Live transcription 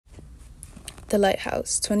The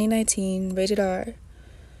Lighthouse, 2019, rated R,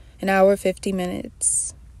 an hour 50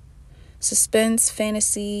 minutes. Suspense,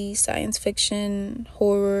 fantasy, science fiction,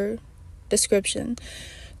 horror. Description.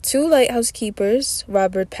 Two lighthouse keepers,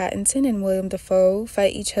 Robert Pattinson and William Dafoe,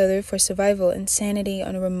 fight each other for survival and sanity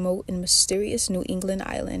on a remote and mysterious New England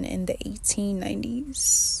island in the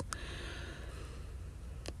 1890s.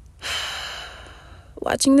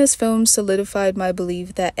 Watching this film solidified my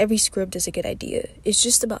belief that every script is a good idea. It's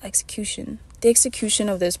just about execution. The execution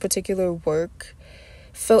of this particular work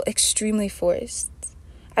felt extremely forced.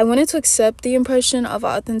 I wanted to accept the impression of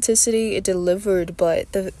authenticity it delivered, but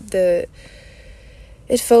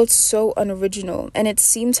it felt so unoriginal, and it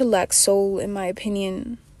seemed to lack soul, in my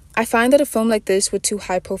opinion. I find that a film like this with two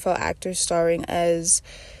high-profile actors starring as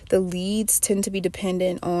the leads tend to be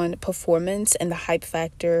dependent on performance and the hype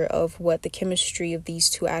factor of what the chemistry of these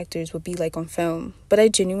two actors would be like on film. But I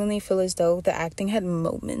genuinely feel as though the acting had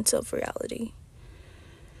moments of reality.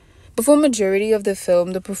 Before majority of the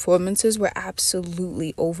film, the performances were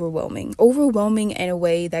absolutely overwhelming. Overwhelming in a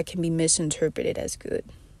way that can be misinterpreted as good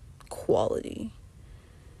quality.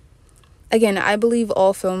 Again, I believe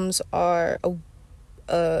all films are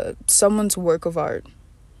someone's work of art.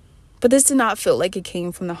 But this did not feel like it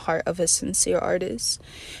came from the heart of a sincere artist.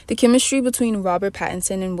 The chemistry between Robert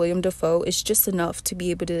Pattinson and William Dafoe is just enough to be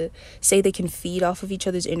able to say they can feed off of each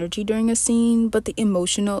other's energy during a scene, but the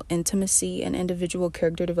emotional intimacy and individual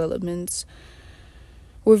character developments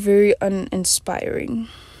were very uninspiring.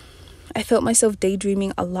 I felt myself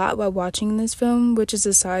daydreaming a lot while watching this film, which is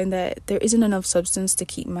a sign that there isn't enough substance to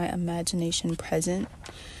keep my imagination present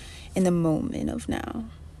in the moment of now.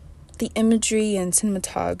 The imagery and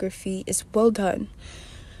cinematography is well done,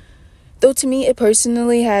 though to me it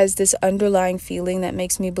personally has this underlying feeling that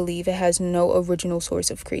makes me believe it has no original source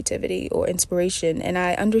of creativity or inspiration. And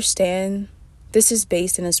I understand this is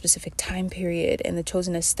based in a specific time period and the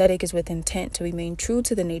chosen aesthetic is with intent to remain true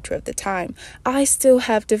to the nature of the time. I still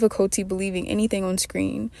have difficulty believing anything on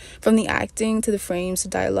screen, from the acting to the frames, the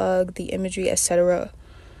dialogue, the imagery, etc.,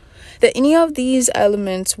 that any of these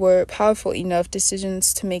elements were powerful enough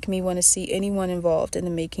decisions to make me want to see anyone involved in the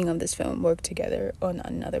making of this film work together on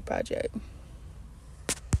another project.